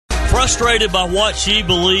Frustrated by what she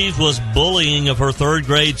believes was bullying of her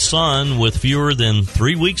third-grade son with fewer than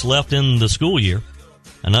 3 weeks left in the school year,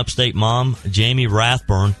 an upstate mom, Jamie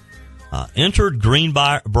Rathburn, entered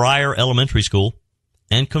Greenbrier Elementary School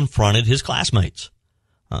and confronted his classmates.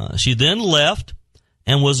 She then left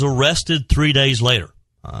and was arrested 3 days later.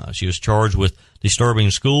 She was charged with disturbing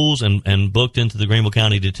schools and booked into the Greenville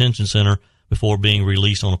County Detention Center before being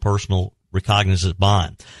released on a personal recognizance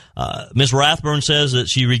bond. Ms. Rathburn says that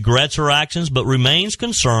she regrets her actions but remains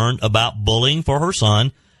concerned about bullying for her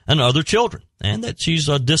son and other children, and that she's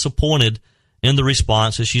disappointed in the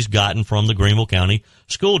response that she's gotten from the Greenville County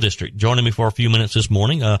School District. Joining me for a few minutes this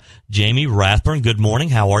morning, Jamie Rathburn. Good morning.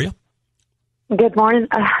 How are you? Good morning.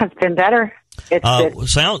 I've been better.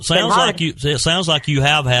 Sounds like you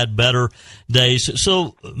have had better days.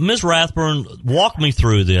 So, Ms. Rathburn, walk me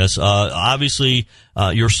through this. Obviously,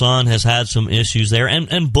 your son has had some issues there,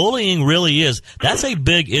 and bullying really that's a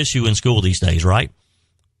big issue in school these days, right?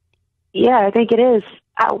 Yeah, I think it is.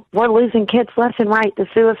 We're losing kids left and right to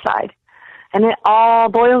suicide, and it all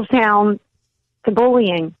boils down to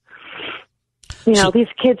bullying. These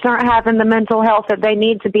kids aren't having the mental health that they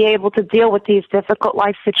need to be able to deal with these difficult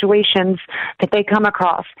life situations that they come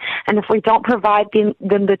across. And if we don't provide them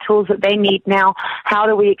the tools that they need now, how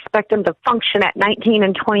do we expect them to function at 19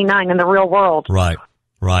 and 29 in the real world? Right.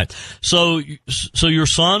 So your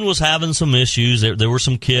son was having some issues. There were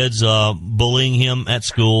some kids bullying him at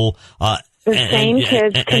school. The same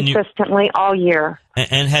kids consistently all year.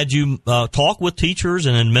 And had you talked with teachers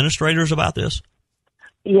and administrators about this?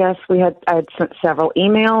 Yes, I had sent several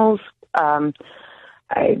emails.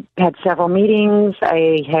 I had several meetings.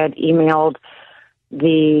 I had emailed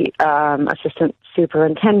the assistant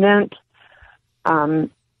superintendent.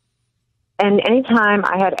 And anytime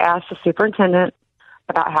I had asked the superintendent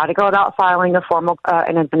about how to go about filing a formal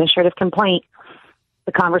an administrative complaint,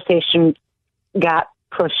 the conversation got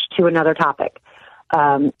pushed to another topic,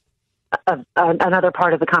 another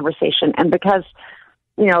part of the conversation. And because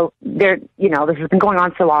this has been going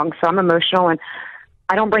on so long, so I'm emotional and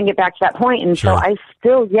I don't bring it back to that point. And Sure. So I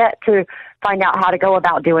still yet to find out how to go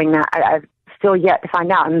about doing that. I've still yet to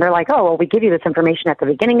find out. And they're like, oh, well, we give you this information at the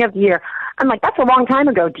beginning of the year. I'm like, that's a long time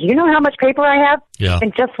ago. Do you know how much paper I have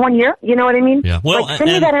in just 1 year? You know what I mean? Yeah. Well,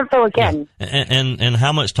 send me that info again. Yeah. And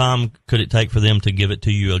how much time could it take for them to give it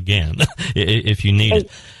to you again if you need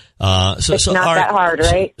it? It's not that hard,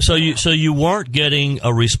 right? So you weren't getting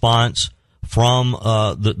a response from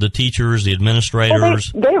the teachers, the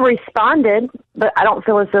administrators? Well, they responded, but I don't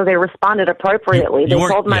feel as though they responded appropriately. They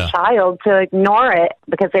told my child to ignore it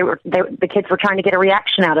because the kids were trying to get a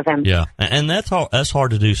reaction out of him. Yeah, and that's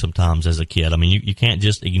hard to do sometimes as a kid. I mean, you can't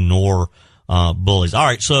just ignore bullies. All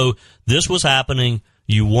right, so this was happening.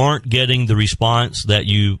 You weren't getting the response that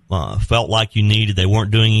you felt like you needed. They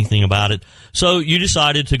weren't doing anything about it. So you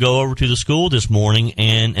decided to go over to the school this morning,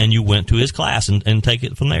 and you went to his class and take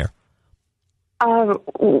it from there.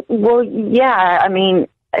 Well, yeah, I mean,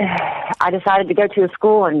 I decided to go to a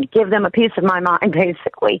school and give them a piece of my mind,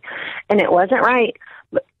 basically, and it wasn't right.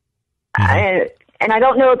 But and I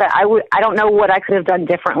don't know that I don't know what I could have done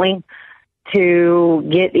differently to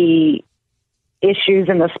get the issues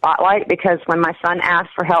in the spotlight, because when my son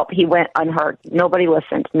asked for help, he went unheard. Nobody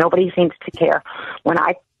listened. Nobody seemed to care. When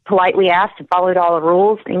I politely asked and followed all the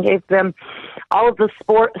rules and gave them all of the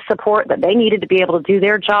support that they needed to be able to do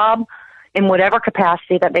their job in whatever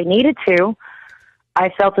capacity that they needed to,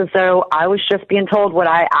 I felt as though I was just being told what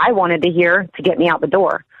I wanted to hear to get me out the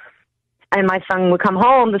door. And my son would come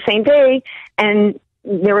home the same day, and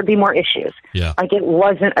there would be more issues. Yeah. Like, it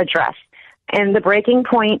wasn't addressed. And the breaking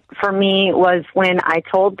point for me was when I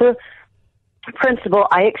told the principal,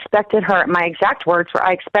 I expected her, my exact words were,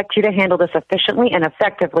 I expect you to handle this efficiently and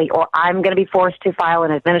effectively, or I'm going to be forced to file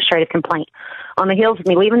an administrative complaint. On the heels of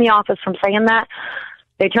me leaving the office from saying that,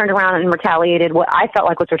 they turned around and retaliated what I felt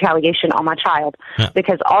like was retaliation on my child,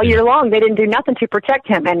 because all year long they didn't do nothing to protect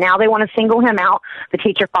him, and now they want to single him out. The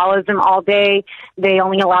teacher follows him all day. They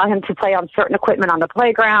only allow him to play on certain equipment on the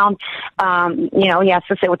playground. He has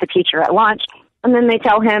to sit with the teacher at lunch, and then they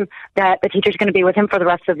tell him that the teacher's going to be with him for the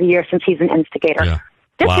rest of the year since he's an instigator. Yeah.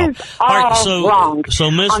 This is all wrong.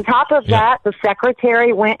 On top of that, the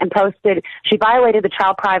secretary went and she violated the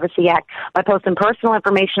Child Privacy Act by posting personal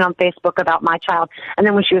information on Facebook about my child. And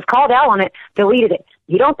then when she was called out on it, deleted it.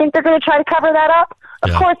 You don't think they're going to try to cover that up?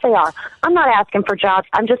 Of course they are. I'm not asking for jobs.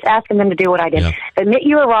 I'm just asking them to do what I did. Yeah. Admit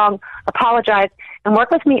you were wrong, apologize, and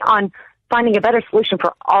work with me on finding a better solution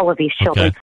for all of these children. Okay.